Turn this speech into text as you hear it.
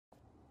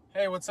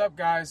Hey, what's up,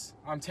 guys?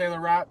 I'm Taylor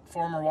Rapp,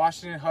 former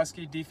Washington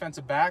Husky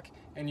defensive back,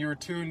 and you are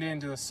tuned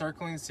in to the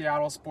Circling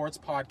Seattle Sports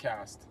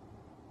Podcast.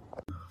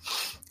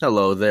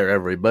 Hello there,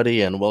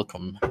 everybody, and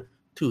welcome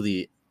to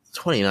the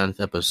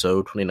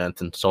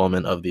 29th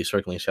installment of the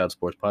Circling Seattle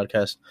Sports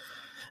Podcast.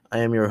 I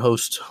am your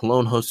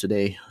lone host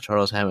today,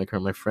 Charles Hamaker.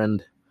 My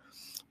friend,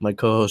 my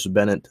co-host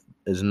Bennett,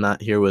 is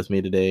not here with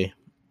me today.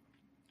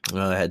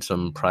 I had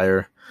some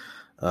prior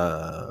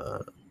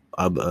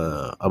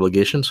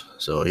obligations,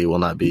 so he will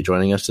not be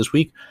joining us this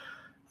week,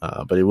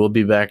 but he will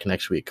be back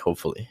next week,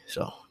 hopefully.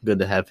 So good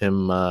to have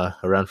him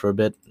around for a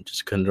bit.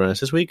 Just couldn't join us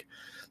this week.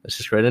 Let's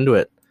just right into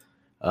it.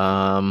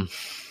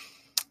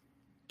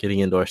 Getting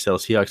into our Seattle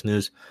Seahawks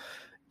news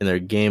in their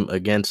game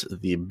against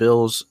the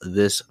Bills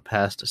this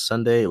past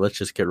Sunday. Let's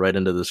just get right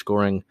into the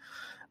scoring.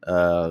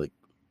 Prior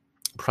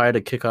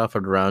to kickoff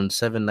at around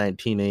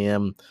 7:19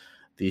 a.m.,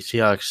 the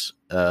Seahawks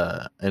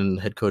and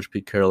head coach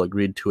Pete Carroll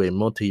agreed to a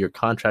multi-year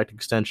contract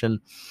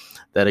extension.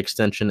 That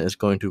extension is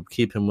going to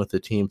keep him with the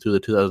team through the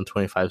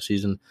 2025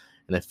 season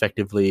and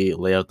effectively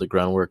lay out the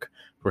groundwork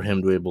for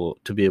him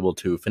to be able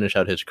to finish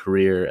out his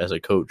career as a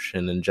coach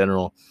and in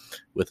general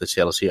with the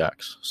Seattle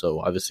Seahawks. So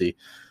obviously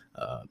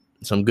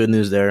some good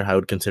news there. I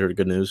would consider it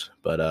good news,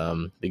 but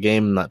the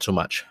game, not so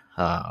much.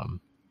 The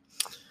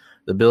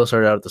Bills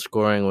started out the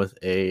scoring with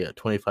a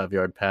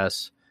 25-yard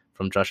pass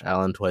from Josh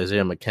Allen to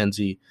Isaiah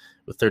McKenzie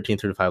with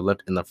 13:35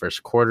 left in the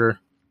first quarter.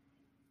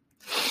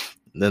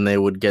 Then they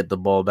would get the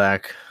ball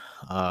back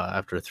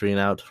after a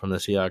 3-and-out from the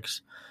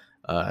Seahawks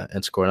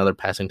and score another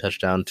passing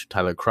touchdown to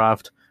Tyler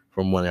Kroft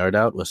from 1 yard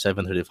out with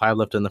 7:35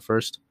 left in the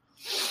first.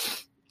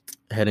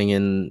 Heading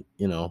in,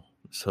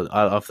 so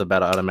off the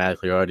bat,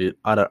 automatically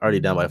already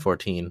down by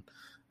 14 in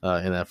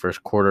that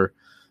first quarter.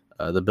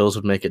 The Bills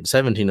would make it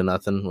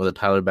 17-0 with a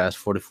Tyler Bass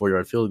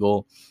 44-yard field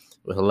goal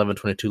with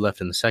 11:22 left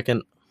in the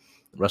second.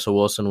 Russell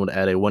Wilson would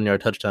add a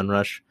 1-yard touchdown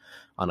rush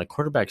on a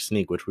quarterback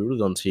sneak, which we really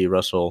don't see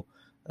Russell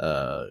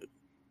run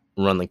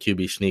the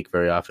QB sneak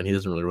very often. He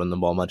doesn't really run the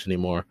ball much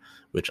anymore,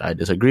 which I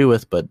disagree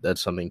with, but that's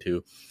something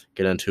to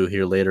get into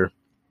here later.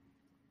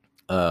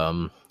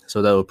 So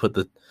that would put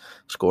the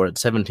score at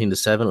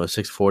 17-7 with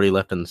 6:40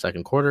 left in the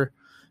second quarter.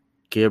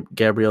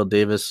 Gabriel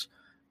Davis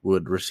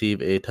would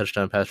receive a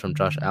touchdown pass from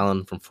Josh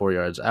Allen from 4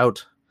 yards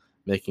out,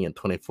 making it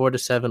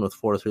 24-7 with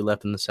 4:03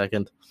 left in the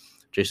second.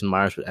 Jason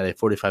Myers would add a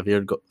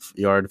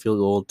 45-yard field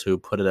goal to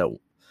put it at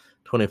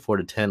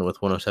 24-10 with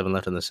 1:07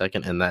 left in the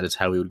second, and that is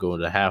how we would go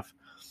into half.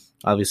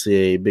 Obviously,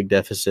 a big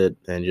deficit,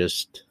 and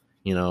just,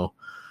 in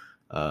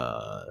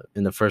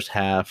the first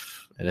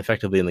half and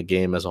effectively in the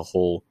game as a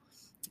whole,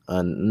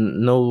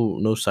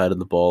 no side of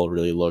the ball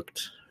really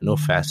looked, no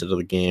facet of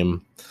the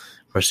game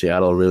where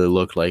Seattle really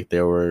looked like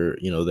they were,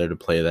 there to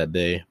play that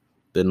day.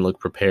 Didn't look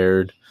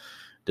prepared.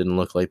 Didn't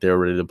look like they were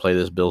ready to play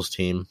this Bills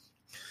team.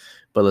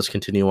 But let's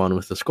continue on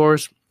with the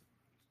scores.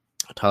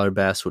 Tyler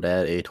Bass would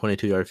add a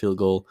 22-yard field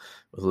goal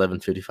with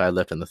 11:55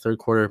 left in the third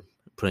quarter,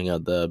 putting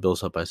out the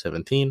Bills up by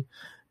 17.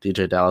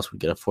 DJ Dallas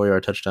would get a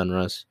 4-yard touchdown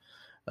rush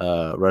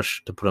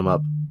to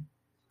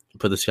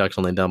put the Seahawks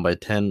only down by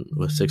 10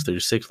 with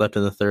 6:36 left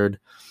in the third.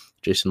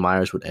 Jason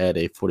Myers would add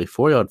a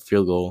 44-yard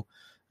field goal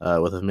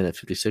with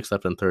 1:56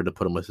 left in the third to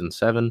put them within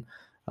 7.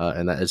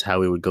 And that is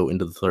how we would go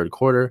into the third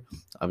quarter.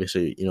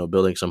 Obviously,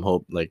 building some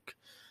hope, like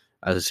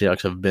as the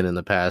Seahawks have been in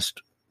the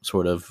past,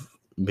 sort of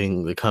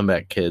being the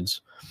comeback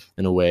kids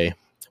in a way.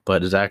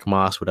 But Zach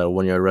Moss would have a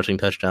 1-yard rushing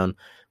touchdown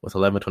with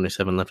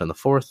 11:27 left in the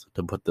fourth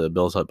to put the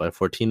Bills up by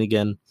 14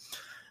 again.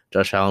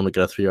 Josh Allen would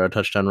get a 3-yard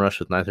touchdown rush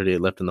with 9:38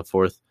 left in the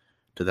fourth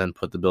to then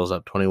put the Bills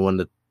up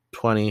 21-20.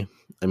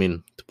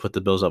 To put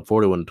the Bills up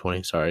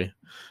 41-20,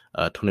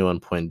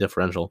 21-point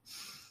differential.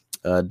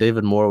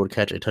 David Moore would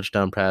catch a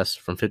touchdown pass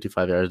from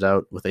 55 yards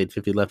out with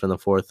 8:50 left in the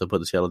fourth to put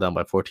the Seattle down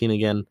by 14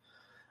 again.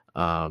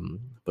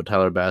 But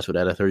Tyler Bass would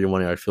add a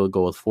 31-yard field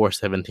goal with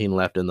 4:17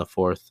 left in the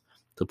fourth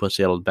to put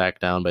Seattle back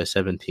down by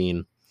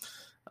 17,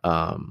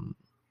 and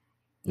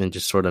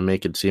just sort of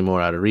make it seem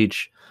more out of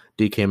reach.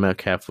 DK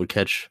Metcalf would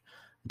catch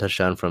a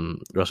touchdown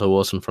from Russell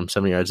Wilson from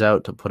 7 yards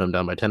out to put him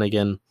down by 10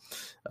 again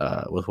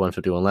with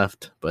 1:51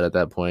 left. But at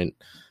that point,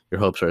 your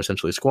hopes are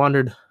essentially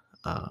squandered,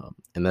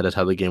 and that is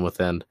how the game would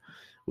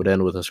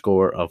end with a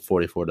score of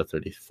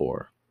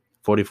 44-34.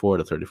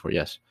 44-34,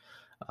 yes.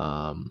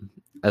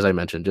 As I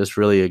mentioned, just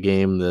really a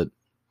game that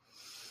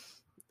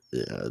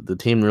the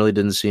team really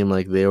didn't seem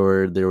like they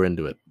were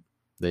into it.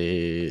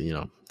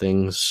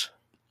 Things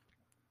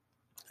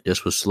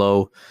just was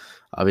slow.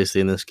 Obviously,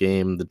 in this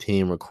game, the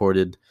team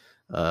recorded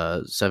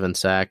 7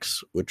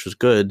 sacks, which was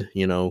good.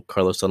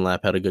 Carlos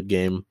Dunlap had a good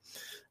game.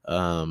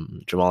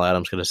 Jamal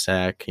Adams got a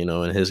sack, in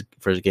his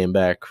first game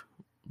back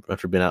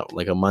after being out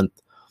like a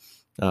month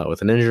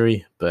with an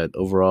injury. But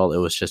overall, it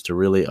was just a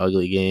really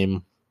ugly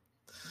game.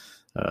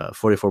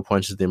 44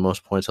 points is the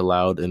most points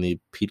allowed in the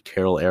Pete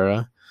Carroll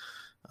era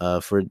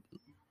for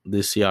the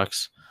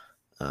Seahawks.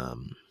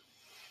 And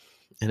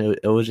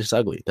it was just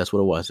ugly. That's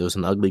what it was. It was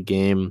an ugly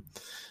game.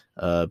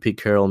 Pete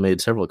Carroll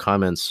made several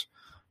comments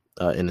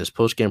in his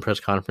post-game press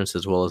conference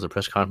as well as the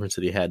press conference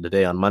that he had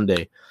today on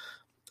Monday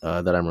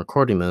that I'm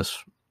recording this.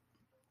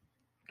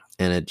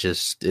 and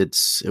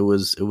it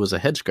was a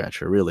head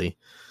scratcher, really.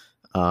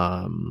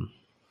 Um,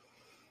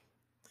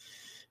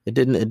 it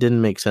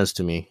didn't make sense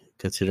to me,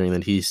 considering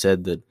that he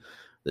said that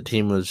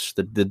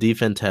the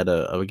defense had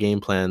a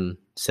game plan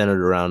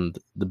centered around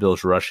the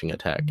Bills' rushing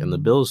attack, and the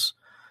Bills,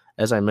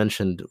 as I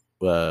mentioned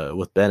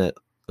with Bennett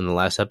in the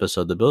last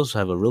episode, the Bills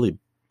have a really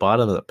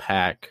bottom of the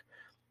pack,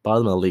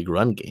 bottom of the league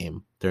run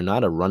game. They're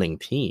not a running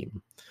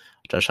team.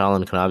 Josh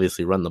Allen can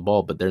obviously run the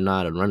ball, but they're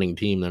not a running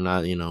team. They're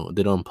not,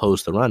 they don't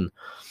post the run.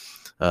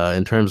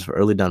 In terms of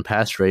early down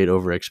pass rate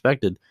over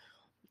expected,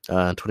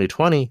 in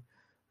 2020,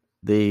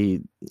 they're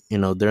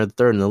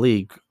third in the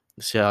league.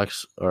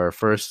 Seahawks are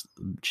first,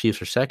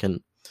 Chiefs are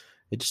second.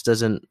 It just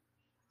doesn't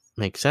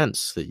make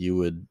sense that you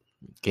would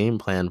game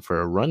plan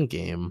for a run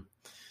game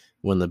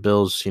when the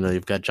Bills,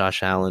 you've got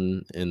Josh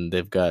Allen and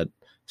they've got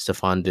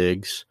Stephon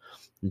Diggs,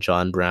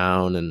 John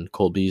Brown, and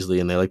Cole Beasley,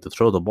 and they like to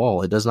throw the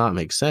ball. It does not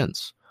make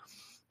sense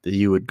that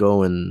you would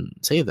go and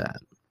say that.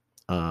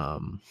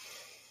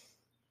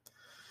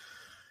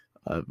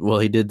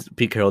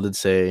 Pete Carroll did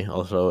say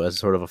also, as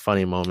sort of a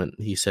funny moment,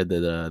 he said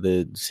that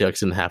the Seahawks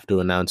didn't have to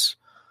announce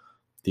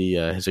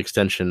his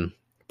extension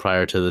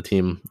prior to the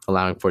team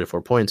allowing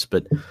 44 points,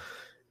 but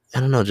I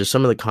don't know, just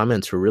some of the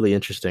comments were really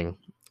interesting.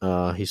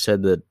 He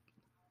said that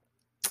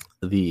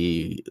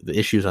the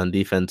issues on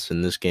defense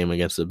in this game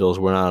against the Bills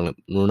were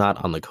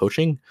not on the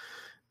coaching.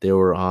 They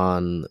were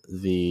on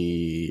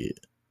the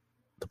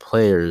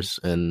players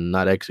and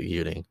not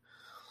executing.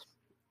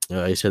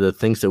 He said the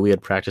things that we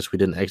had practiced we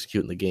didn't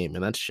execute in the game,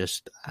 and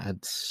that's I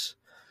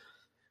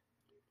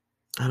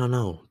don't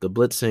know, the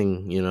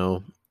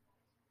blitzing.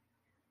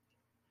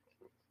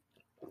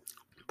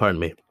 Pardon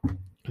me,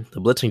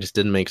 the blitzing just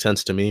didn't make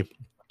sense to me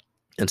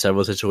in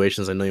several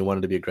situations. I know he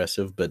wanted to be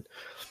aggressive, but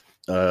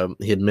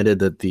he admitted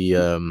that the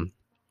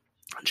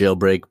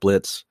jailbreak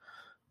blitz,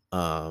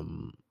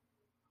 the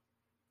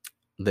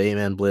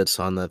A-man blitz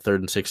on the 3rd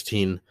and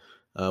 16,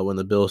 when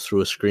the Bills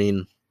threw a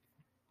screen,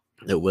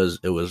 it was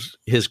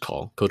his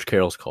call, Coach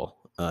Carroll's call,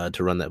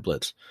 to run that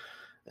blitz.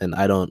 And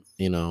I don't,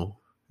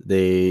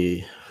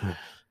 they,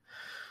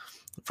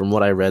 from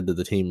what I read, that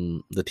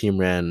the team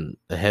ran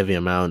a heavy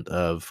amount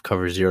of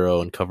cover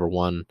 0 and cover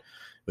 1,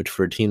 which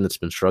for a team that's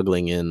been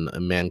struggling in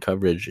man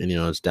coverage, and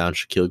it's down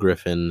Shaquille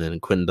Griffin,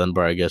 and Quentin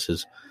Dunbar, I guess,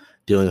 is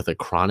dealing with a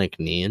chronic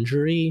knee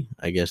injury.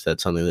 I guess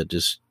that's something that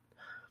just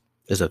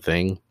is a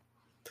thing.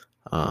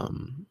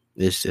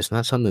 It's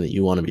not something that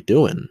you want to be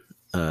doing,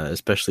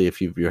 especially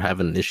if you're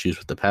having issues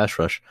with the pass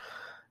rush.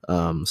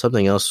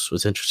 Something else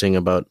was interesting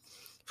about,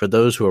 for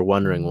those who are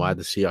wondering why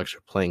the Seahawks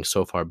are playing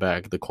so far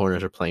back, the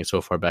corners are playing so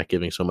far back,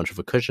 giving so much of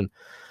a cushion.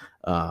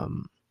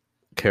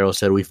 Carroll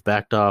said we've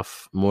backed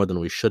off more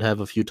than we should have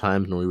a few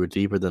times, and we were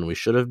deeper than we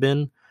should have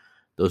been.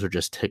 Those are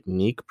just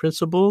technique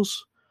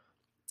principles.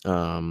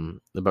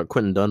 About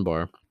Quentin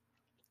Dunbar,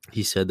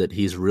 he said that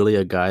he's really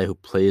a guy who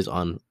plays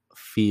on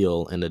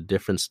feel and a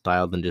different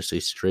style than just a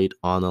straight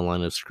on the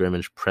line of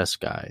scrimmage press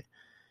guy.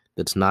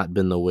 That's not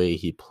been the way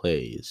he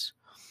plays.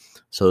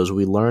 So as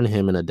we learn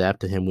him and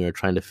adapt to him, we are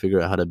trying to figure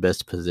out how to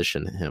best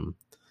position him.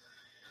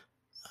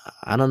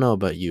 I don't know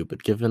about you,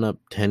 but giving up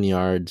 10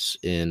 yards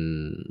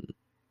in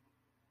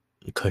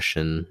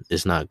cushion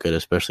is not good,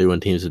 especially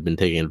when teams have been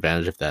taking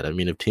advantage of that. I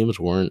mean, if teams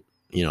weren't,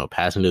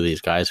 passing to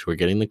these guys who are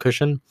getting the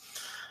cushion,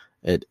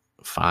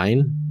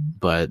 fine.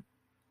 But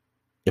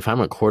if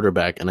I'm a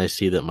quarterback and I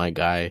see that my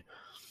guy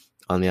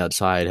on the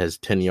outside has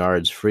 10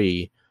 yards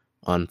free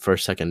on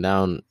first, second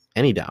down,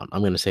 any down,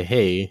 I'm going to say,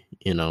 hey,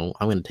 I'm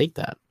going to take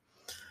that.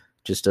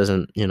 Just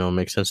doesn't,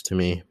 make sense to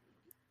me.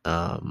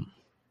 To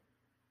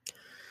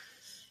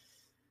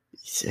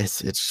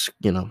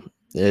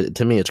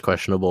me, it's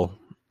questionable.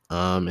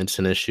 It's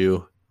an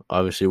issue,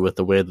 obviously, with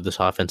the way that this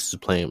offense has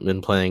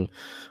been playing.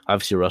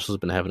 Obviously, Russell's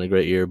been having a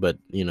great year, but,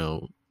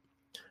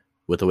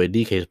 with the way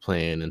DK is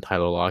playing and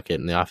Tyler Lockett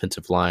and the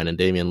offensive line and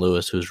Damian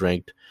Lewis, who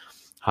ranked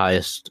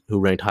highest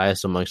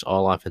amongst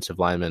all offensive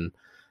linemen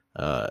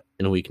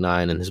in Week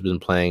 9 and has been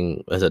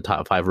playing as a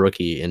top 5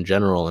 rookie in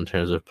general in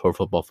terms of Pro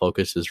Football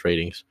Focus's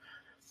ratings.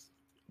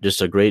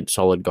 Just a great,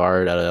 solid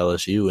guard out of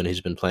LSU, and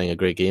he's been playing a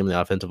great game. The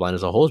offensive line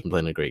as a whole has been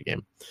playing a great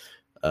game.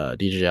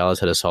 DJ Dallas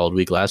had a solid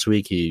week last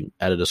week. He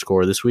added a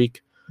score this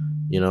week.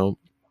 It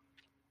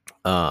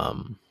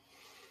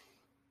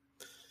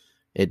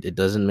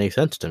doesn't make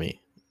sense to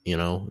me.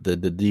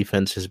 The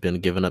defense has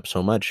been giving up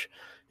so much,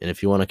 and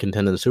if you want to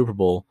contend in the Super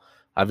Bowl,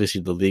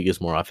 obviously the league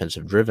is more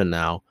offensive driven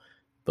now.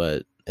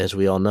 But as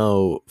we all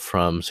know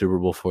from Super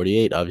Bowl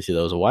 48, obviously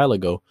that was a while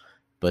ago,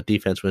 but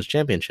defense wins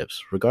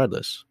championships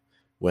regardless.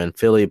 When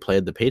Philly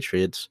played the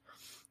Patriots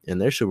in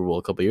their Super Bowl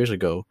a couple years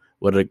ago,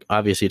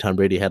 obviously Tom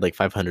Brady had like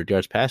 500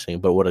 yards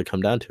passing, but what did it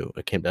come down to?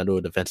 It came down to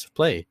a defensive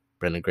play.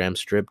 Brendan Graham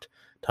stripped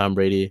Tom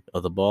Brady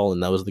of the ball,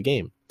 and that was the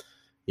game.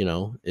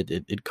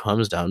 It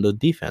comes down to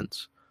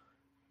defense,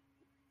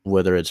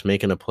 whether it's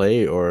making a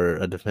play or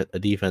a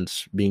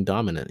defense being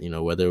dominant.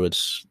 Whether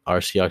it's our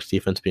Seahawks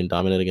defense being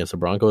dominant against the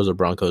Broncos or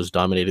Broncos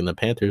dominating the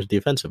Panthers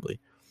defensively.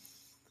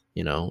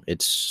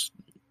 It's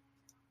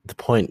the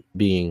point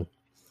being,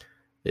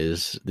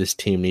 is this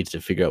team needs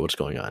to figure out what's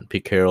going on.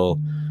 Pete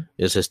Carroll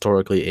is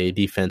historically a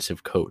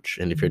defensive coach,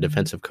 and if you're a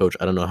defensive coach,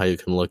 I don't know how you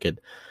can look at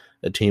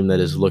a team that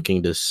is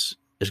looking to is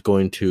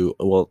going to,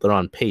 well, they're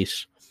on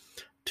pace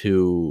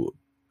to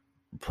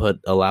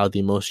allow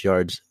the most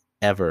yards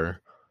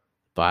ever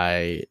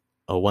by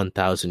a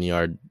 1,000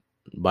 yard,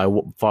 by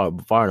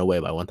far and away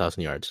by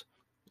 1,000 yards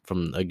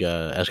from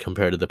as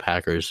compared to the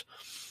Packers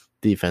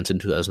defense in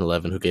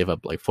 2011, who gave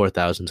up like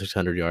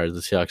 4,600 yards.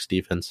 The Seahawks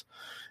defense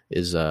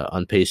is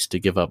on pace to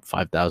give up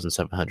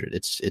 5,700.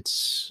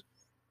 It's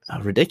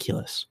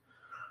ridiculous.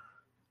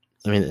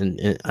 I mean,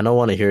 and I don't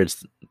want to hear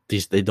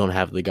they don't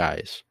have the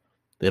guys.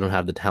 They don't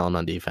have the talent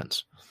on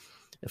defense.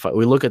 If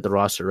we look at the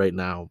roster right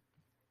now,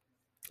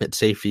 at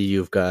safety,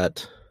 you've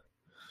got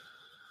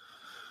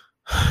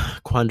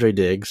Quandre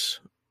Diggs,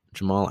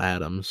 Jamal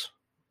Adams.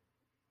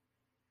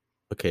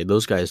 Okay,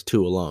 those guys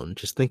two alone.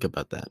 Just think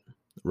about that.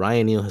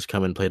 Ryan Neal has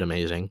come and played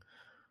amazing.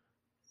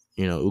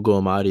 You know,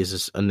 Ugo Amadi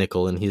is a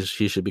nickel, and he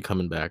should be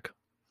coming back.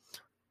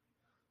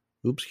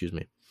 Oops, excuse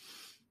me.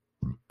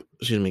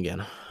 Excuse me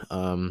again.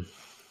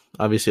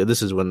 Obviously,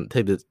 this is when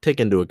take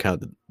into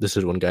account that this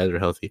is when guys are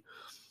healthy.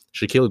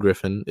 Shaquille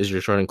Griffin is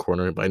your starting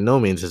corner. By no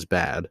means is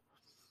bad.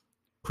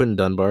 Quentin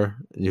Dunbar,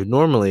 who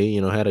normally,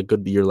 had a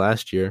good year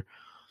last year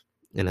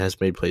and has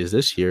made plays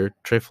this year.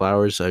 Trey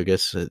Flowers, I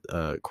guess,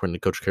 according to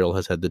Coach Carroll,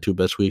 has had the two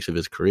best weeks of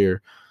his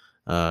career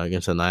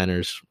against the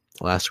Niners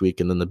last week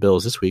and then the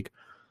Bills this week.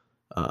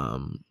 At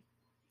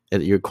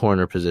your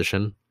corner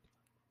position,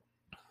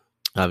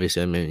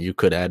 obviously, I mean, you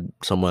could add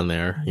someone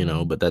there,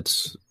 but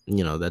that's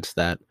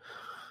that.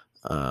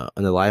 On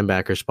the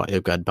linebacker spot,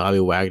 you've got Bobby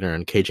Wagner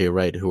and KJ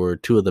Wright, who are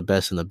two of the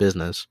best in the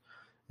business.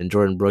 And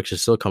Jordan Brooks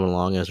is still coming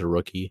along as a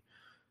rookie,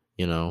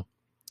 and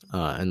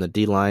the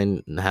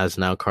D-line has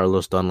now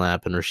Carlos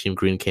Dunlap and Rasheem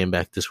Green came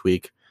back this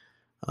week.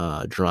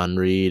 Jerron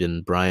Reed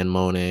and Brian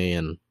Mone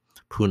and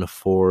Poona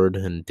Ford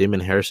and Damon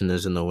Harrison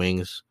is in the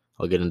wings.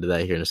 I'll get into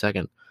that here in a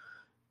second.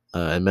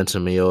 And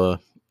Benson Mayowa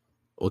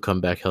will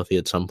come back healthy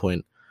at some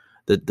point.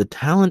 The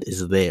talent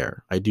is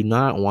there. I do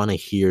not want to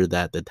hear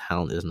that the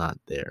talent is not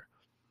there.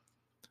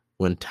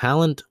 When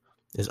talent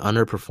is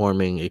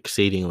underperforming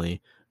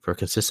exceedingly for a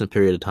consistent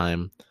period of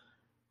time,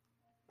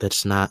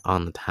 that's not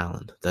on the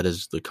talent. That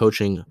is the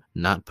coaching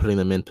not putting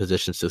them in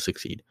positions to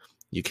succeed.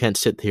 You can't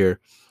sit here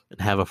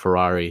and have a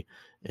Ferrari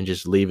and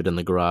just leave it in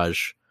the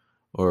garage,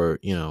 or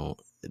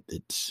it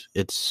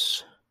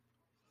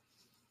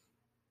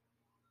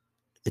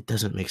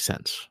doesn't make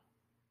sense.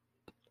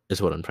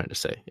 Is what I'm trying to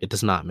say. It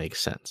does not make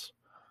sense.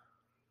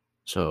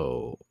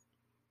 So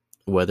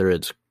whether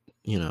it's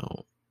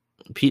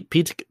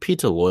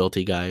Pete's a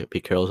loyalty guy.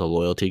 Pete Carroll's a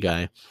loyalty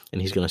guy,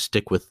 and he's going to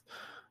stick with,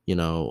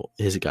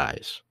 his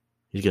guys.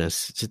 He's going to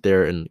sit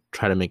there and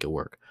try to make it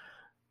work.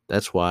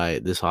 That's why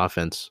not this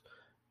offense,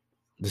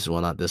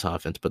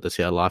 but the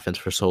Seattle offense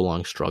for so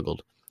long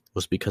struggled,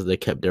 was because they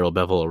kept Darrell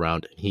Bevell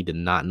around, and he did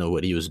not know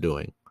what he was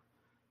doing.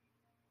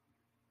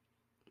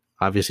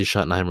 Obviously,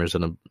 Schottenheimer's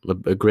done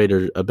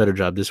a better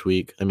job this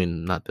week. I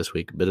mean, not this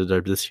week, but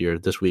this year.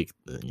 This week,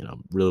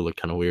 really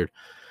looked kind of weird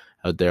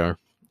out there.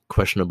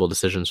 Questionable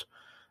decisions.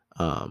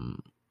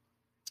 And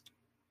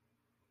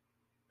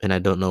I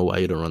don't know why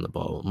you don't run the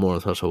ball more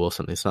with Russell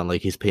Wilson. It's not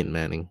like he's Peyton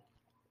Manning.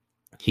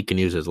 He can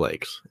use his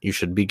legs. You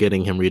should be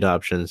getting him read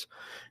options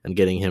and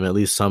getting him at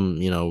least some,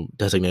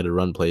 designated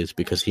run plays,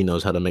 because he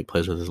knows how to make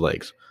plays with his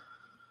legs.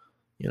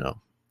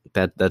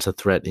 That's a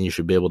threat, and you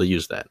should be able to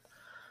use that.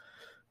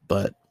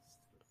 But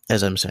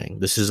as I'm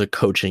saying, this is a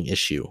coaching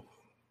issue.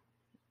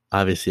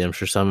 Obviously, I'm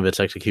sure some of it's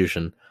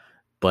execution,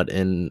 but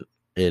in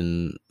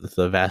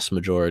the vast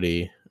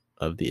majority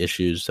of the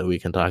issues that we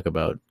can talk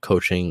about,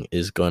 coaching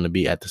is going to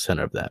be at the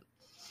center of that.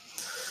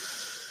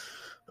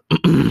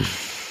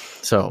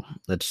 So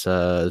let's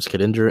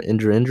get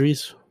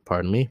injuries.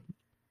 Pardon me.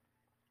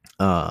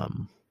 Prior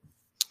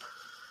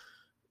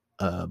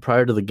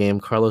to the game,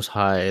 Carlos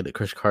Hyde,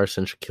 Chris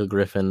Carson, Shaquille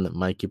Griffin,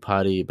 Mike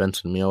Iupati,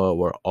 Benson Mayowa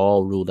were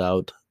all ruled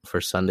out for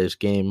Sunday's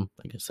game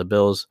against the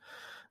Bills.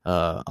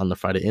 On the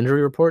Friday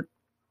injury report,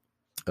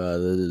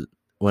 when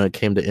it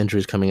came to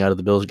injuries coming out of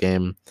the Bills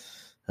game,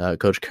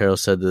 Coach Carroll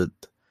said that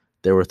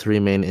there were three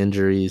main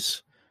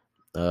injuries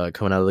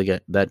coming out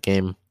of that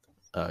game.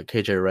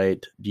 KJ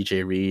Wright,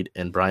 DJ Reed,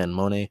 and Brian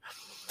Mone.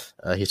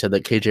 He said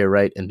that KJ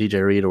Wright and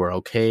DJ Reed were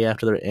okay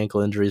after their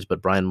ankle injuries,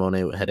 but Brian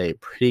Mone had a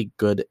pretty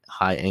good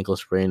high ankle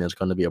sprain. It's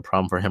going to be a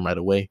problem for him right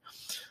away.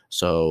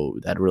 So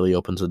that really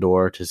opens the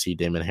door to see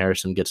Damon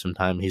Harrison get some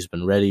time. He's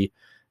been ready,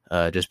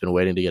 just been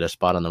waiting to get a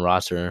spot on the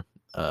roster.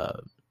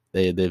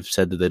 They've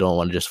said that they don't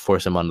want to just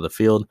force him onto the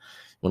field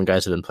when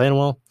guys have been playing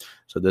well.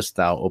 So this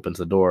now opens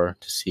the door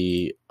to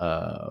see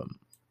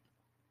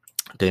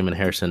Damon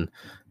Harrison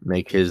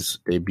make his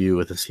debut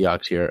with the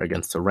Seahawks here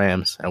against the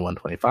Rams at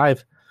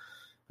 125.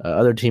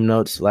 Other team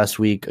notes, last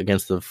week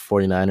against the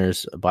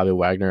 49ers, Bobby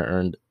Wagner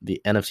earned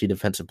the NFC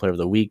Defensive Player of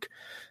the Week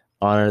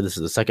honor. This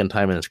is the second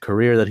time in his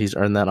career that he's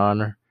earned that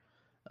honor.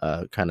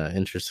 Kind of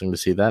interesting to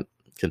see that,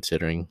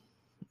 considering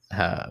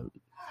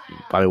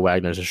Bobby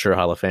Wagner is a sure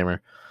Hall of Famer.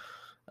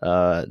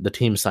 The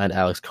team signed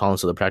Alex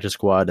Collins to the practice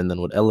squad and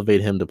then would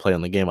elevate him to play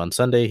on the game on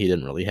Sunday. He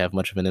didn't really have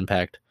much of an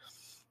impact.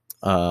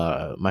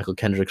 Michael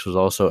Kendricks was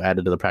also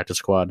added to the practice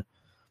squad.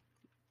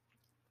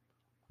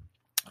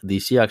 The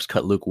Seahawks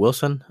cut Luke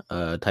Wilson,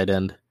 tight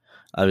end,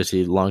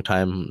 obviously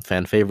longtime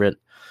fan favorite.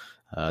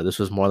 This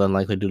was more than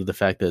likely due to the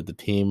fact that the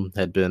team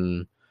had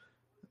been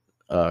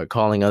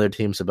calling other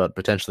teams about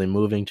potentially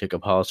moving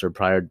Jacob Hollister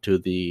prior to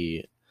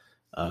the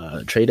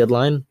trade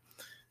deadline,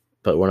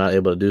 but were not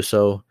able to do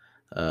so,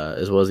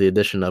 as well as the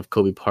addition of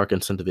Kobe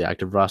Parkinson to the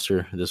active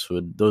roster.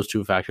 Those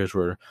two factors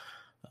were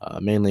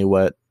mainly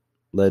what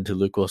led to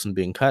Luke Wilson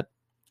being cut,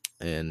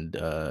 and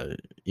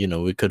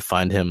we could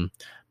find him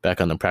back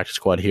on the practice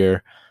squad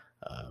here,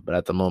 but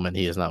at the moment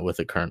he is not with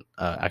the current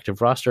active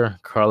roster.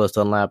 Carlos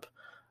Dunlap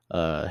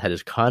had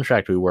his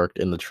contract reworked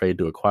in the trade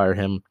to acquire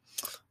him.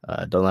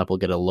 Dunlap will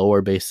get a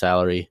lower base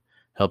salary,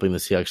 helping the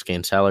Seahawks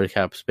gain salary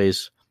cap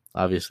space.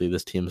 Obviously,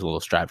 this team's a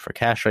little strapped for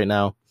cash right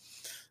now,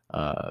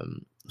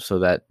 so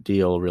that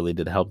deal really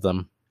did help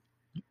them.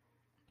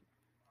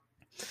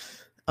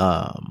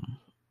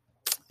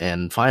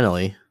 And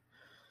finally,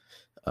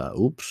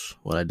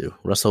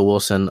 Russell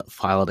Wilson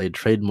filed a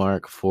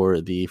trademark for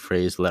the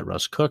phrase "Let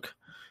Russ cook."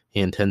 He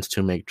intends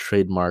to make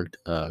trademarked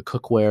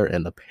cookware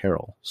and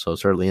apparel. So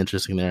certainly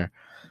interesting there.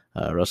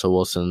 Russell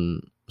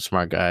Wilson,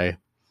 smart guy,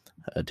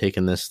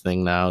 taking this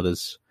thing now,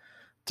 this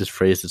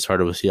phrase that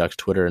started with Seahawks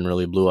Twitter and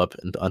really blew up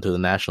onto the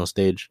national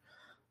stage.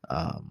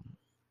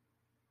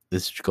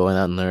 Is going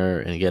out in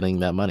there and getting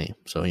that money.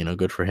 So,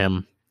 good for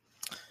him.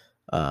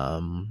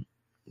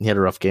 He had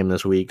a rough game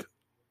this week.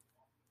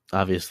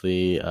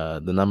 Obviously,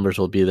 the numbers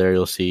will be there.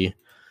 You'll see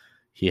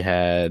he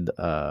had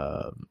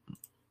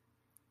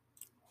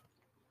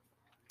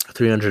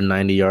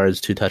 390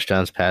 yards, 2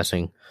 touchdowns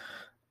passing,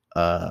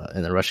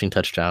 and a rushing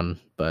touchdown.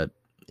 But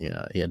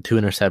he had 2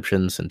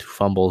 interceptions and 2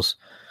 fumbles.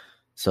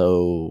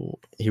 So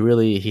he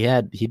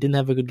didn't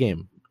have a good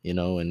game,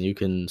 and you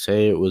can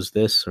say it was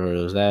this or it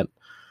was that,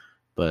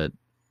 but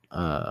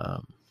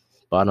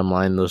bottom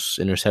line, those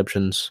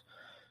interceptions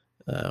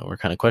were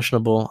kind of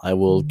questionable. I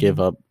will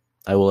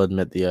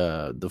admit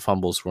the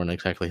fumbles weren't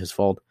exactly his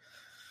fault.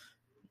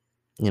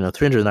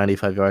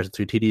 395 yards and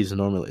 3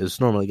 TDs is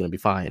normally going to be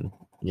fine,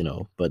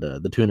 but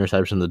the 2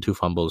 interceptions, the 2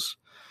 fumbles,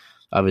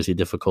 obviously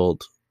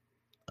difficult.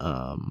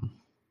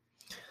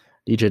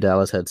 DJ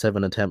Dallas had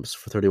 7 attempts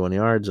for 31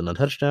 yards and a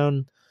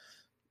touchdown.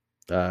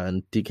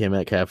 And DK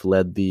Metcalf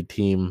led the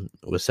team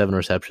with 7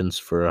 receptions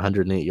for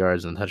 108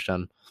 yards and a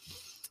touchdown.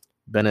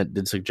 Bennett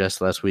did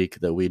suggest last week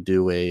that we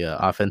do a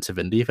offensive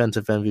and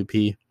defensive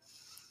MVP.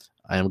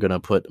 I am going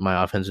to put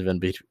my offensive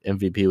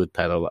MVP with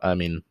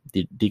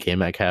DK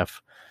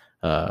Metcalf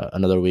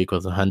another week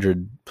with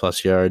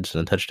 100-plus yards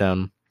and a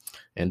touchdown.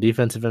 And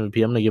defensive MVP,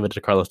 I'm going to give it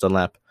to Carlos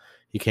Dunlap.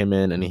 He came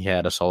in and he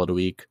had a solid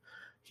week.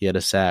 He had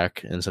a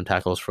sack and some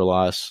tackles for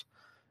loss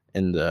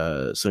and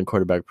some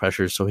quarterback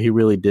pressure. So he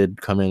really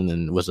did come in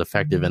and was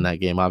effective in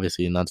that game.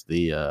 Obviously, not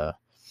the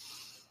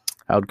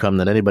outcome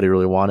that anybody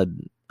really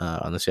wanted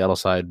on the Seattle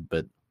side.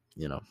 But,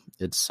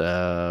 it's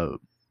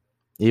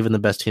even the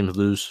best teams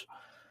lose.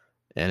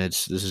 And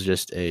this is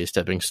just a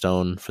stepping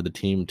stone for the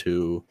team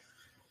to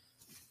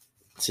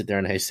sit there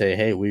and say,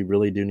 hey, we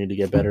really do need to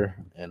get better,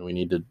 and we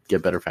need to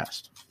get better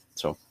fast.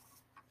 So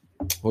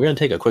we're going to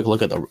take a quick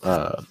look at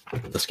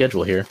the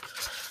schedule here.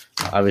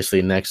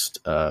 Obviously, next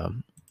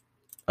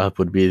up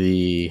would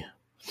be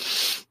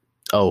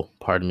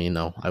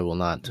no, I will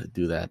not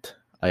do that.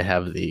 I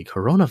have the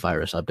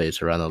coronavirus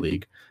updates around the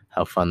league.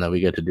 How fun that we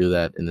get to do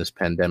that in this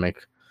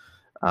pandemic.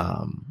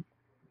 The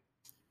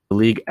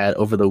league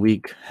over the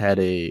week had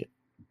a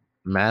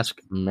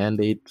mask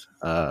mandate.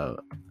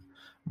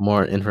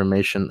 More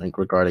information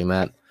regarding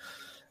that.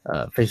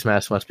 Face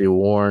masks must be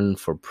worn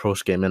for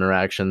post-game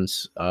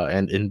interactions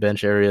and in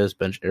bench areas.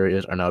 Bench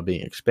areas are now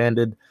being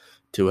expanded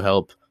to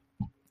help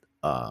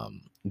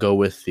go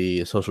with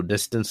the social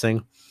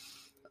distancing.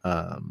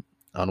 On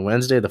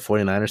Wednesday, the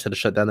 49ers had to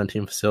shut down their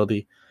team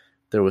facility.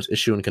 There was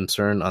issue and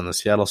concern on the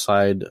Seattle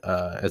side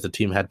as the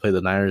team had played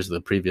the Niners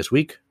the previous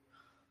week.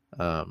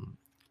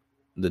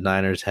 The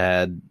Niners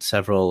had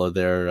several of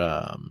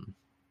their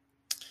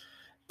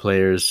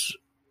players,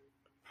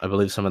 I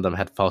believe some of them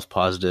had false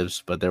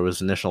positives, but there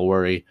was initial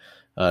worry.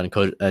 And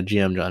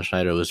GM John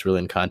Schneider was really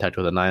in contact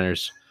with the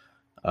Niners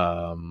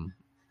about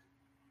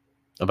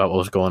what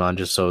was going on,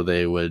 just so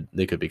they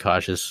could be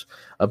cautious.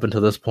 Up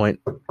until this point,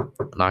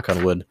 knock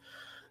on wood,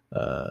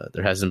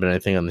 there hasn't been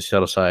anything on the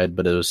Seattle side,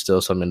 but it was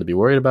still something to be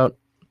worried about.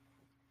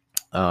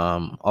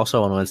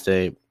 Also on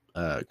Wednesday,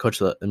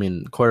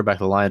 quarterback of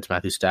the Lions,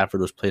 Matthew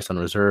Stafford, was placed on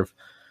the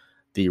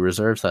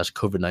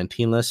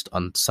reserve/COVID-19 list.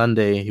 On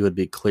Sunday, he would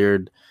be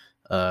cleared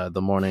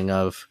the morning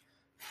of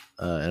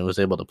and was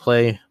able to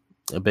play.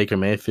 Baker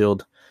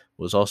Mayfield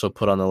was also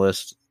put on the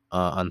list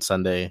on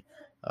Sunday.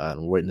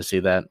 We're waiting to see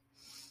that.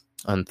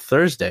 On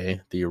Thursday,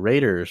 the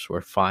Raiders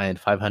were fined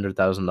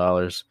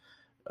 $500,000.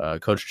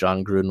 Coach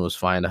John Gruden was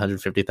fined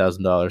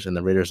 $150,000, and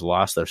the Raiders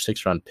lost their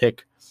 6th-round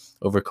pick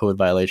over COVID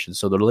violations.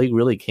 So the league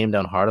really came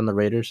down hard on the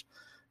Raiders.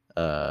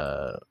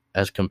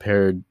 as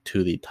compared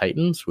to the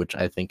Titans, which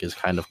I think is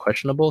kind of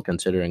questionable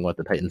considering what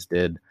the Titans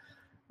did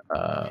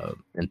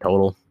in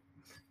total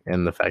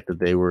and the fact that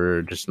they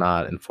were just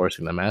not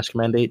enforcing the mask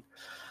mandate.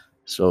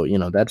 So,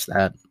 that's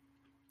that.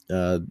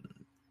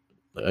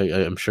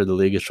 I'm sure the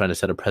league is trying to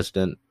set a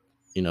precedent,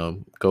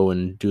 go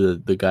and do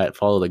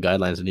follow the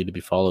guidelines that need to be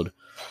followed.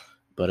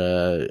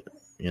 But,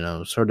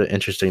 sort of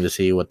interesting to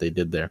see what they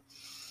did there.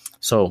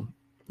 So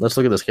let's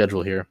look at the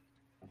schedule here.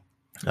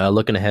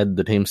 Looking ahead,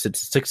 the team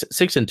sits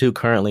 6-2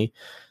 currently,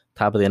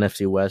 top of the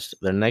NFC West.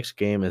 Their next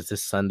game is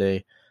this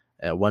Sunday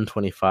at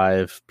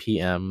 1:25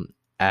 p.m.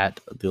 at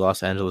the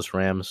Los Angeles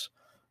Rams.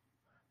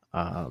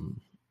 You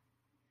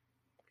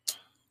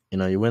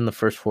win the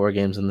first 4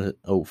 games in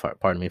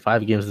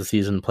 5 games of the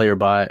season. Play your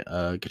bye,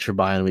 get your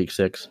bye in week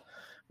 6.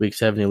 Week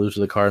 7, you lose to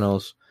the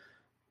Cardinals.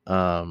 Week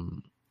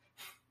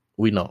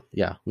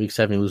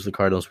 7, you lose to the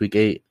Cardinals. Week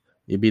 8,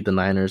 you beat the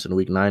Niners. And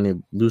week 9,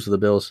 you lose to the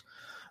Bills.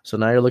 So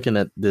now you're looking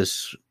at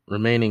this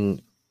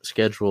remaining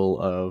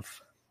schedule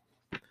of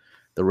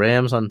the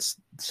Rams on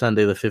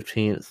Sunday the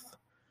 15th,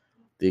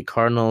 the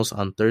Cardinals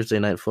on Thursday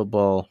Night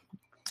Football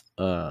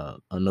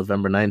on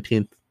November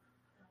 19th,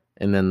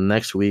 and then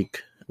next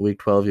week, week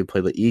 12, you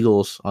play the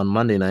Eagles on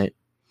Monday night.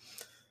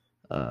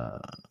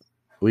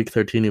 Week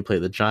 13, you play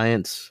the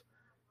Giants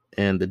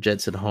and the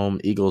Jets at home.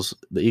 The Eagles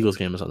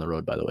game is on the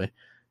road, by the way.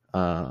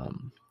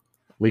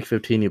 Week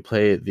 15, you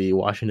play the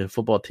Washington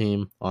football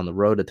team on the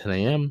road at 10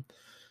 a.m.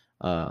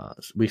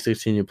 Week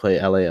 16, you play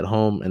LA at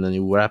home, and then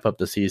you wrap up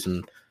the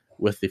season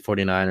with the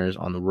 49ers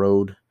on the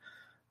road.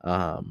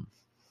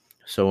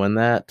 So in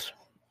that,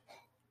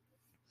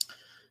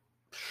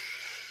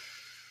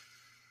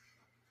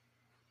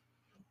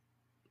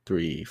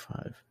 3,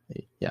 5,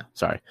 8,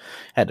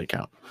 had to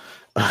count.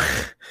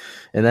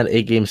 In that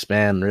 8-game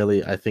span,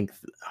 really, I think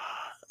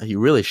you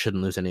really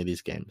shouldn't lose any of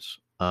these games.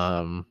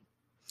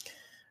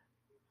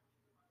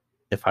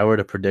 If I were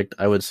to predict,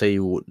 I would say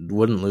you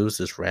wouldn't lose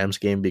this Rams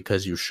game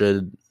because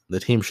the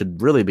team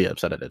should really be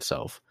upset at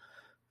itself.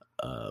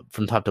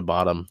 From top to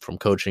bottom, from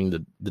coaching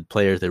the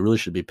players, they really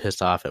should be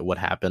pissed off at what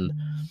happened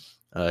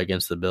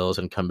against the Bills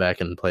and come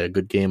back and play a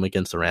good game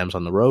against the Rams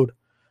on the road.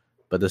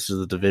 But this is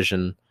the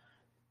division,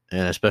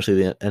 and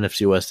especially the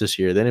NFC West this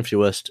year. The NFC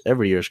West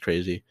every year is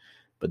crazy,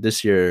 but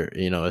this year,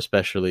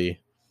 especially,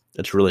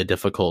 it's really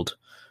difficult.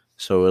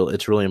 So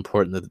it's really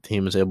important that the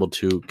team is able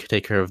to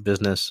take care of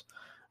business,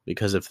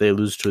 because if they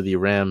lose to the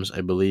Rams,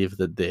 I believe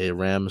that the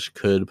Rams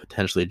could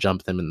potentially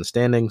jump them in the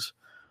standings.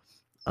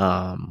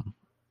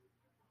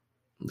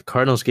 The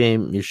Cardinals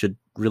game, you should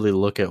really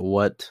look at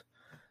what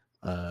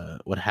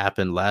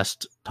happened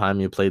last time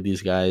you played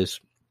these guys,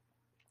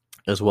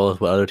 as well as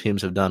what other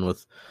teams have done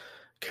with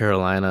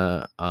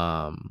Carolina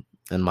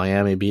and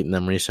Miami beating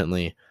them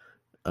recently.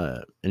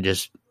 And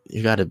just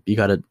you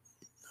gotta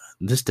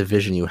this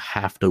division, you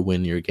have to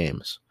win your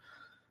games.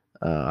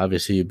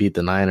 Obviously, you beat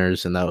the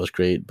Niners, and that was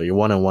great, but you're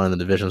 1-1 in the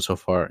division so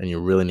far, and you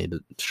really need to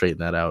straighten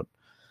that out.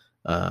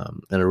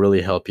 And it'll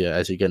really help you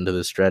as you get into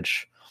the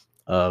stretch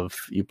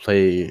of you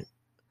play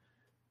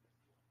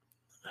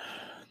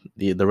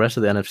the rest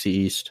of the NFC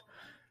East,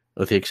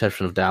 with the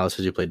exception of Dallas,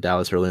 as you played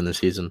Dallas early in the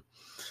season,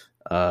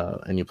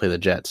 and you play the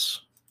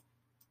Jets.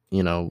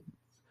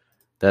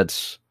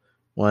 That's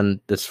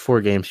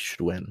 4 games you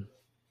should win.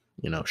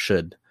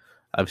 Should.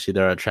 Obviously,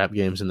 there are trap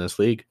games in this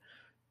league,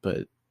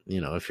 but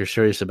if you're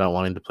serious about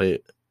wanting to play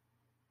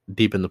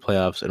deep in the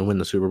playoffs and win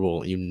the Super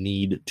Bowl, you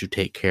need to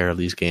take care of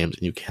these games,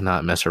 and you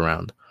cannot mess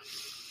around.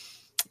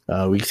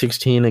 Week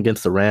 16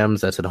 against the Rams,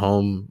 that's at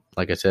home.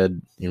 Like I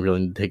said, you really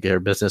need to take care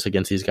of business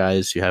against these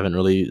guys. You haven't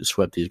really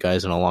swept these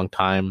guys in a long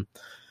time.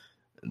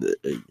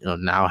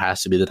 Now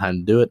has to be the time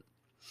to do it.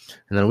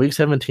 And then week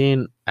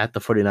 17 at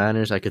the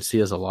 49ers, I could see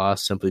as a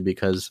loss, simply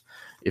because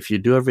if you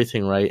do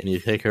everything right and you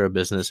take care of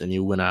business and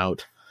you win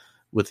out,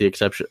 with the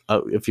exception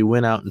if you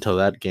win out until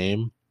that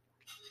game,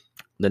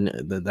 then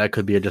that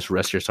could be just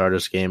rest your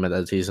starters game at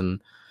that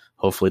season.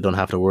 Hopefully don't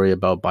have to worry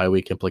about bye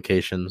week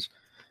implications,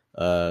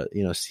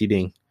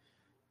 seeding.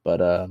 But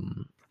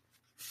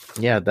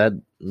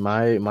that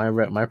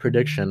my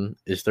prediction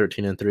is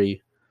 13-3.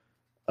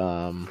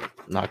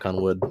 Knock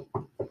on wood.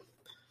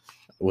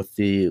 With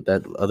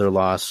that other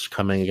loss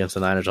coming against the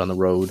Niners on the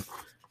road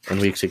in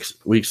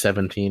week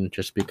 17,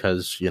 just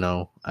because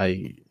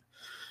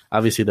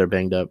obviously they're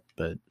banged up,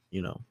 but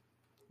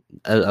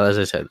as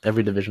I said,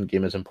 every division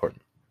game is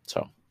important.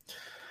 So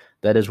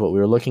that is what we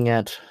were looking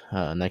at.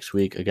 Next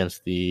week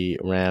against the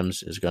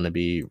Rams is going to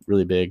be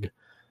really big,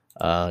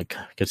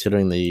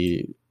 considering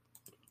the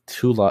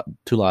two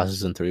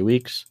losses in 3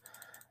 weeks,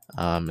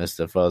 as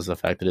well as the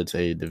fact that it's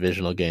a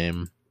divisional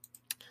game.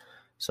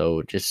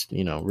 So just,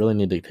 really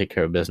need to take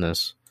care of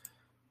business.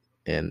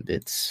 And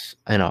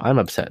I'm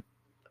upset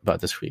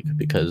about this week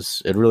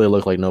because it really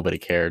looked like nobody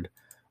cared.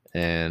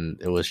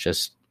 And it was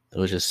just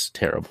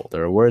terrible.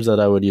 There are words that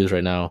I would use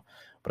right now,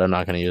 but I'm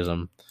not going to use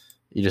them.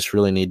 You just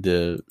really need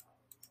to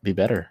be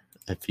better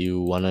if you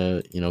want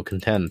to,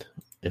 contend.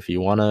 If you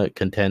want to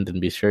contend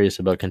and be serious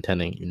about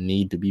contending, you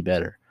need to be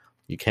better.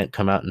 You can't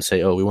come out and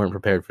say, oh, we weren't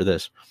prepared for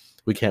this.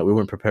 we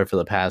weren't prepared for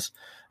the pass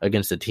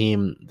against a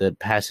team that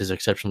passes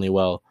exceptionally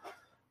well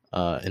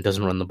and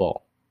doesn't run the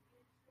ball.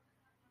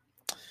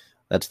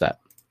 That's that.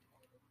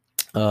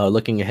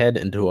 Looking ahead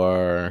into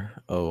our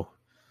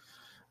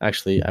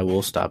actually, I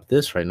will stop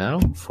this right now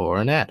for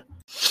an ad.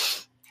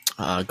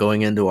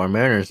 Going into our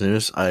Mariners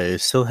news, I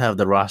still have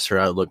the roster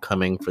outlook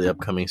coming for the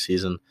upcoming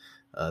season.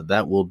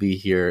 That will be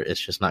here. It's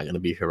just not going to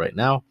be here right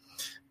now.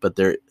 But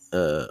there,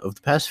 over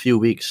the past few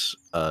weeks,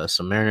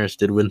 some Mariners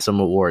did win some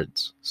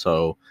awards.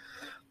 So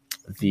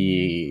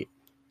the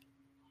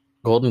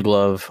Golden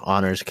Glove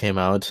honors came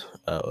out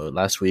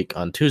last week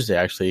on Tuesday,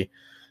 actually,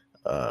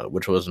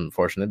 which was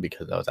unfortunate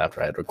because that was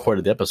after I had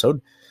recorded the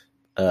episode.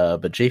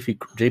 But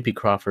J.P.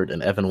 Crawford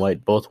and Evan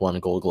White both won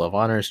Gold Glove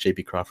honors.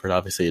 J.P. Crawford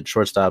obviously at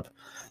shortstop,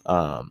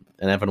 and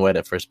Evan White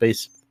at first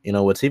base. You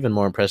know, what's even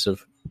more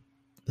impressive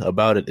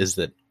about it is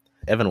that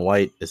Evan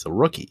White is a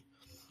rookie,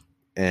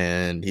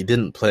 and he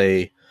didn't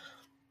play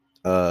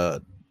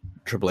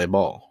AAA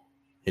ball.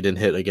 He didn't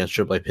hit against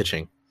AAA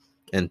pitching.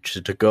 And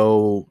to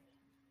go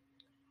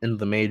into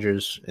the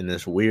majors in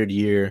this weird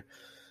year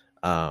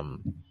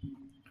and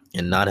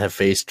not have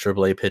faced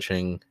AAA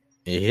pitching,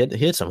 he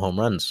hit some home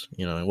runs.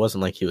 You know, it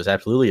wasn't like he was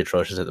absolutely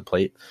atrocious at the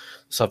plate.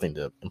 Something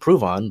to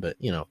improve on, but,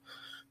 you know,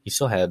 he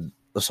still had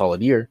a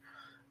solid year.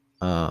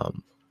 But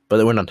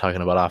we're not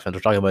talking about offense.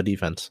 We're talking about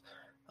defense.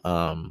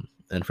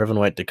 And for Evan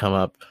White to come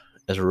up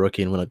as a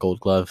rookie and win a Gold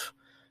Glove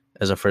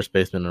as a first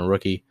baseman and a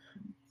rookie,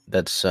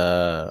 that's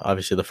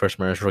obviously the first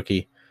Mariners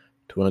rookie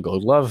to win a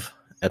Gold Glove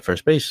at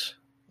first base.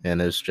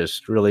 And it's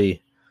just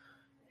really...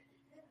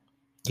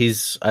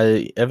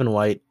 Evan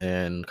White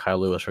and Kyle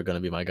Lewis are going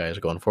to be my guys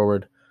going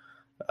forward.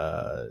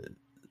 I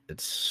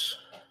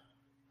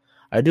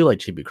do like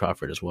J.P.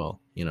 Crawford as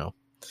well, you know.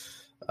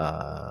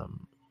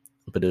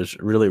 But it was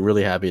really,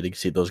 really happy to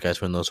see those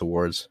guys win those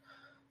awards.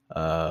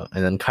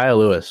 And then Kyle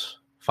Lewis,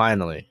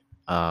 finally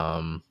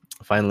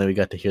we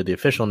got to hear the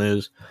official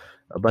news.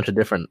 A bunch of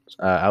different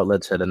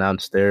outlets had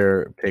announced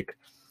their pick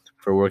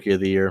for Rookie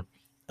of the Year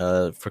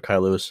for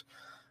Kyle Lewis.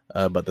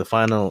 But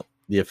the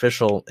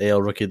official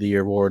AL Rookie of the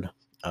Year award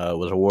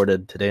was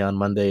awarded today on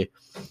Monday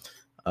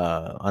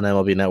on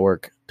MLB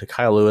Network to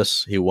Kyle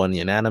Lewis. He won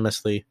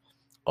unanimously.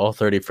 All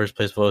 30 first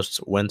place votes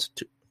went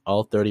to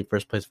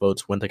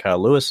Kyle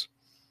Lewis.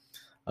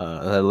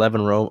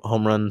 11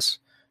 home runs,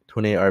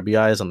 28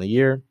 RBIs on the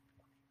year.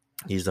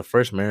 He's the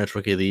first Mariners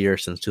Rookie of the Year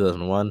since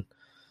 2001.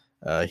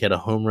 He had a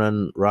home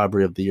run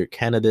robbery of the year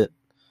candidate.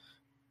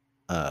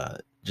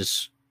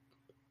 Just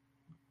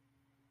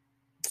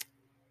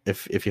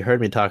if you heard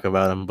me talk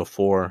about him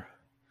before,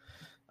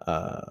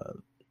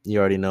 you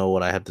already know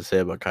what I have to say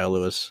about Kyle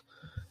Lewis.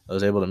 I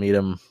was able to meet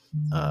him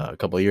a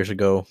couple of years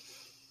ago.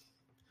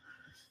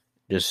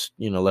 Just,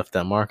 you know, left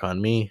that mark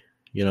on me,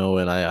 you know,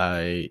 and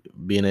I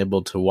being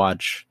able to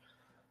watch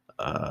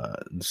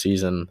the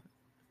season,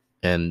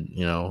 and,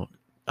 you know,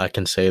 I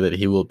can say that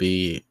he will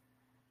be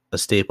a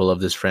staple of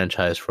this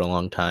franchise for a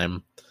long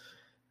time.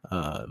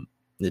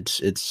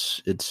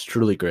 It's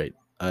truly great.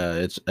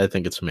 I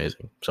think it's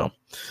amazing. So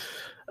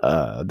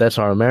that's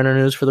our Mariner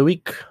news for the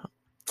week.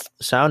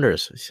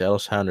 Seattle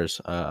Sounders.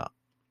 How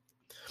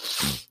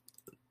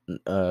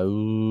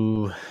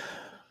do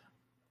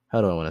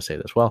I want to say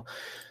this? Well,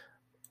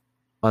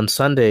 on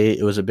Sunday,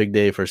 it was a big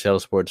day for Seattle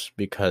sports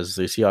because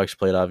the Seahawks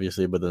played,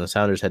 obviously, but then the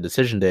Sounders had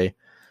decision day.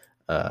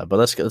 But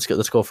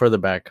let's go further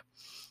back.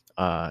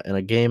 In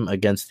a game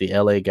against the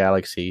LA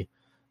Galaxy,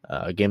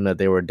 a game that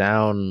they were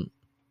down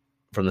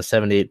from the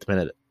 78th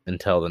minute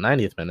until the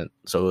 90th minute.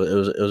 So it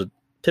was a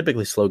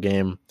typically slow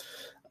game.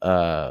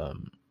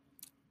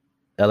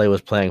 LA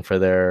was playing for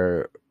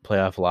their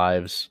playoff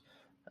lives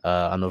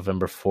on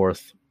November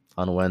 4th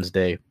on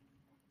Wednesday.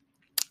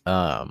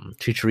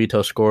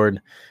 Chicharito scored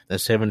in the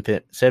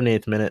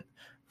 78th minute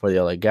for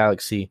the LA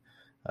Galaxy,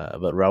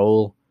 but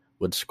Raul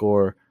would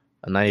score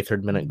a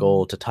 93rd minute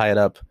goal to tie it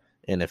up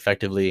and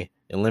effectively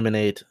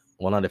eliminate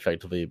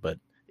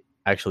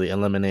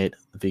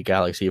the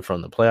Galaxy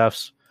from the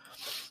playoffs.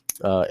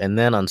 And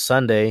then on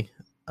Sunday,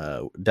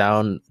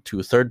 down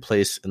to third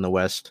place in the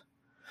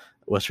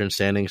Western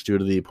standings due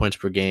to the points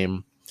per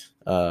game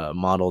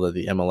model that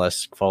the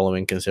MLS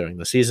following considering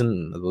the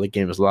season. The league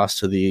game was lost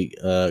to the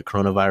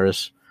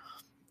coronavirus.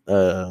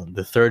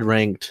 The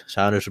third-ranked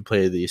Sounders would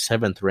play the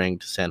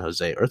seventh-ranked San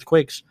Jose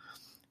Earthquakes,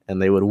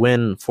 and they would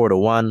win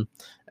 4-1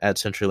 at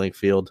CenturyLink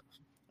Field.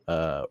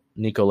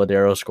 Nico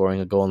Ladero scoring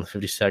a goal in the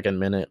 52nd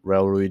minute.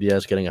 Raul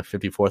Ruidiaz getting a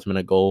 54th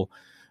minute goal.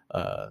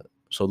 So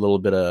a little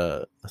bit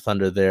of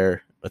thunder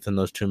there within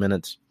those 2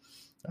 minutes.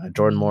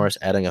 Jordan Morris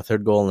adding a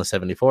third goal in the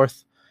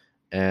 74th.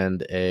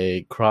 And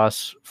a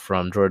cross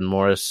from Jordan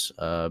Morris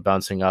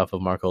bouncing off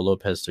of Marco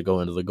Lopez to go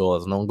into the goal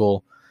as an own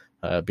goal,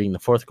 being the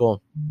fourth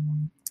goal.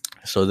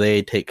 So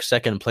they take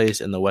second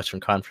place in the Western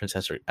Conference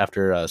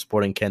after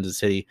Sporting Kansas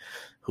City,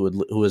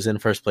 who was in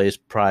first place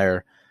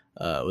prior,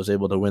 was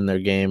able to win their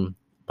game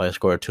by a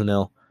score of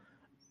 2-0.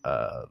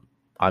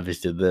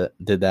 Obviously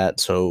did that.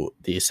 So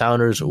the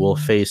Sounders will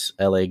face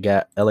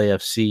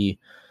LAFC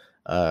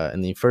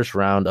in the first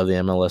round of the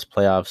MLS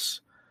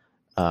playoffs.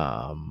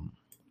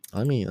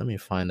 Let me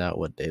find out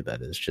what day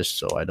that is, just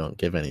so I don't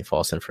give any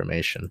false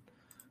information.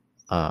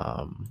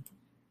 But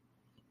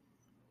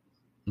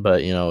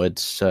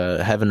it's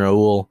having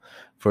Raul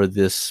for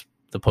the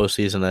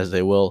postseason as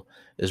they will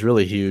is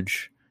really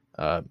huge.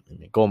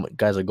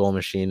 Guy's a goal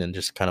machine and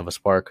just kind of a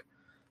spark.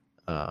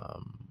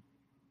 Not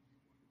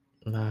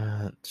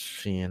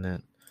seeing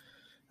it.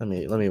 Let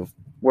me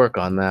work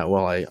on that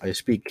while I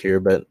speak here.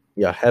 But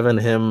yeah, having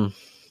him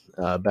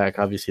back,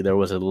 obviously there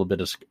was a little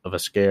bit of a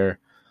scare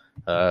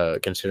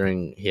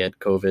considering he had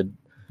COVID,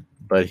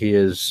 but he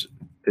has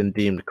been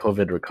deemed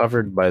COVID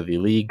recovered by the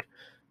league,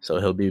 so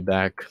he'll be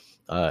back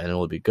and it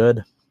will be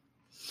good.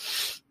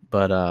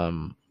 But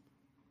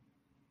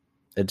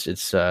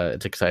it's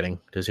exciting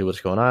to see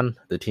what's going on.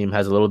 The team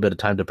has a little bit of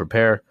time to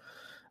prepare.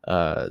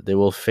 They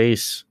will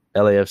face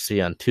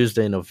LAFC on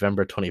Tuesday,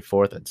 November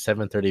 24th at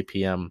 7:30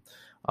 p.m.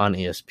 on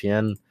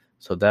ESPN.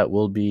 So that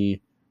will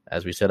be,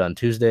 as we said, on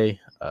Tuesday,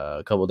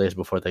 a couple of days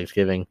before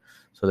Thanksgiving.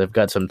 So they've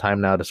got some time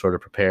now to sort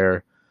of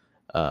prepare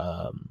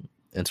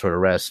and sort of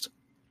rest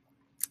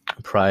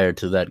prior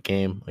to that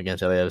game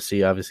against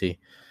LAFC. Obviously,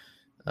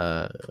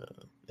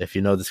 if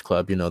you know this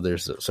club, you know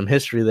there's some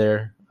history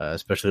there,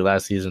 especially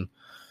last season.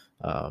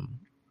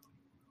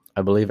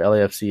 I believe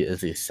LAFC is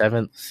the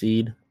 7th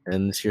seed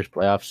in this year's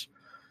playoffs.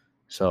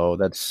 So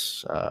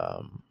that's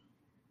something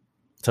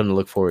to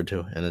look forward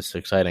to, and it's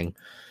exciting.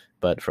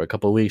 But for a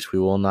couple of weeks, we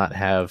will not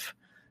have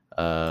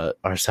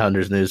our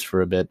Sounders news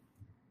for a bit.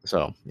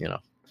 So,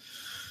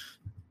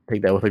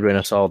 take that with a grain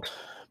of salt.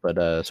 But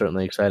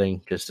certainly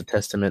exciting, just a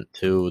testament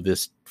to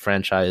this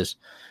franchise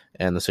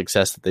and the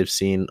success that they've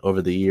seen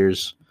over the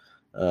years.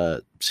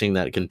 Seeing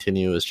that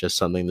continue is just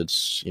something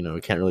that's,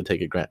 we can't really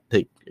take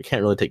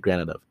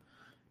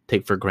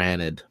for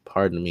granted.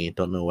 Pardon me.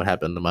 Don't know what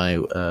happened to my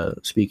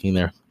speaking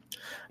there.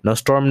 No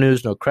Storm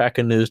news, no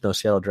Kraken news, no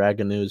Seattle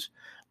Dragon news,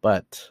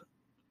 but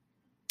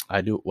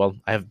I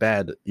have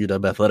bad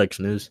UW Athletics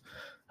news.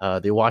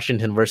 The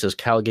Washington versus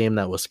Cal game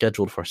that was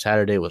scheduled for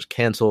Saturday was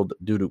canceled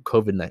due to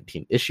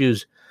COVID-19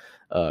 issues.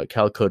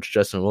 Cal coach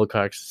Justin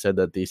Wilcox said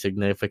that the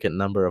significant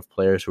number of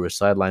players who were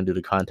sidelined due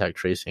to contact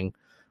tracing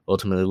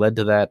ultimately led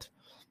to that.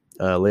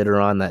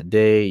 Later on that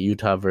day,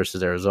 Utah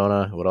versus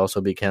Arizona would also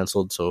be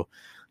canceled, so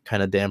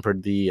kind of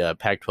dampened the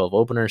Pac-12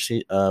 opener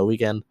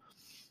weekend.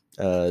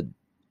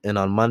 And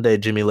on Monday,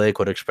 Jimmy Lake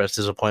would express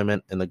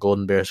disappointment in the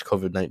Golden Bears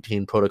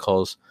COVID-19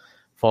 protocols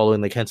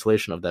following the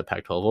cancellation of that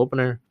Pac-12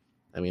 opener.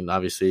 I mean,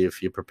 obviously,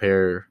 if you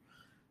prepare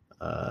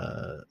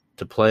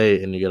to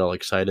play and you get all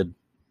excited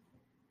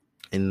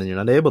and then you're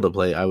not able to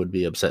play, I would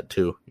be upset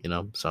too,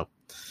 So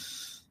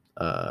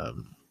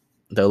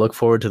they'll look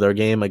forward to their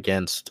game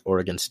against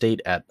Oregon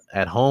State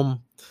at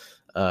home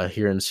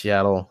here in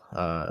Seattle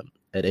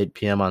at 8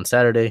 p.m. on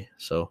Saturday.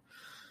 So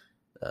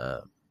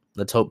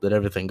let's hope that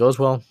everything goes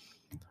well.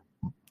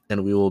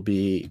 And we will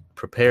be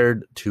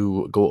prepared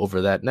to go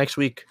over that next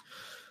week.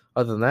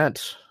 Other than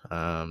that,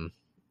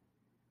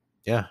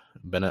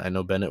 Bennett. I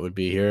know Bennett would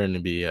be here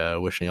and be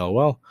wishing you all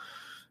well.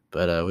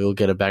 But we will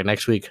get it back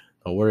next week.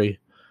 Don't worry.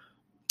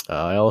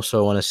 I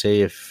also want to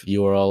say, if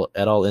you are all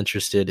at all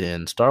interested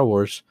in Star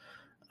Wars,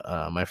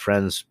 my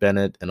friends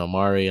Bennett and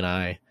Omari and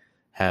I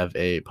have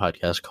a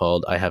podcast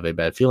called I Have a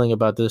Bad Feeling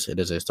About This. It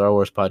is a Star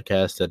Wars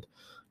podcast that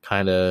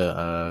kind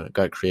of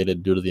got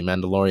created due to The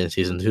Mandalorian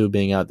Season 2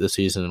 being out this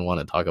season, and want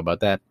to talk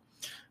about that.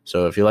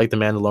 So if you like The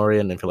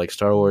Mandalorian, if you like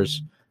Star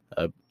Wars,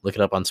 look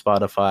it up on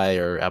Spotify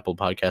or Apple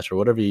Podcasts or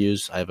whatever you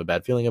use. I Have a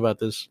Bad Feeling About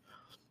This.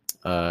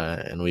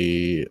 And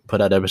we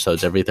put out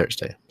episodes every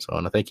Thursday. So I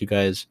want to thank you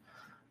guys.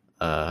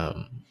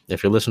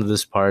 If you're listening to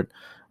this part,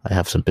 I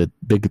have some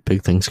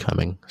big things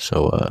coming.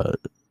 So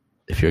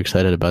if you're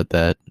excited about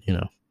that,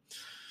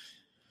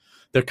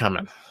 they're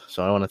coming.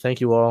 So I want to thank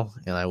you all,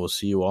 and I will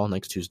see you all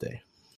next Tuesday.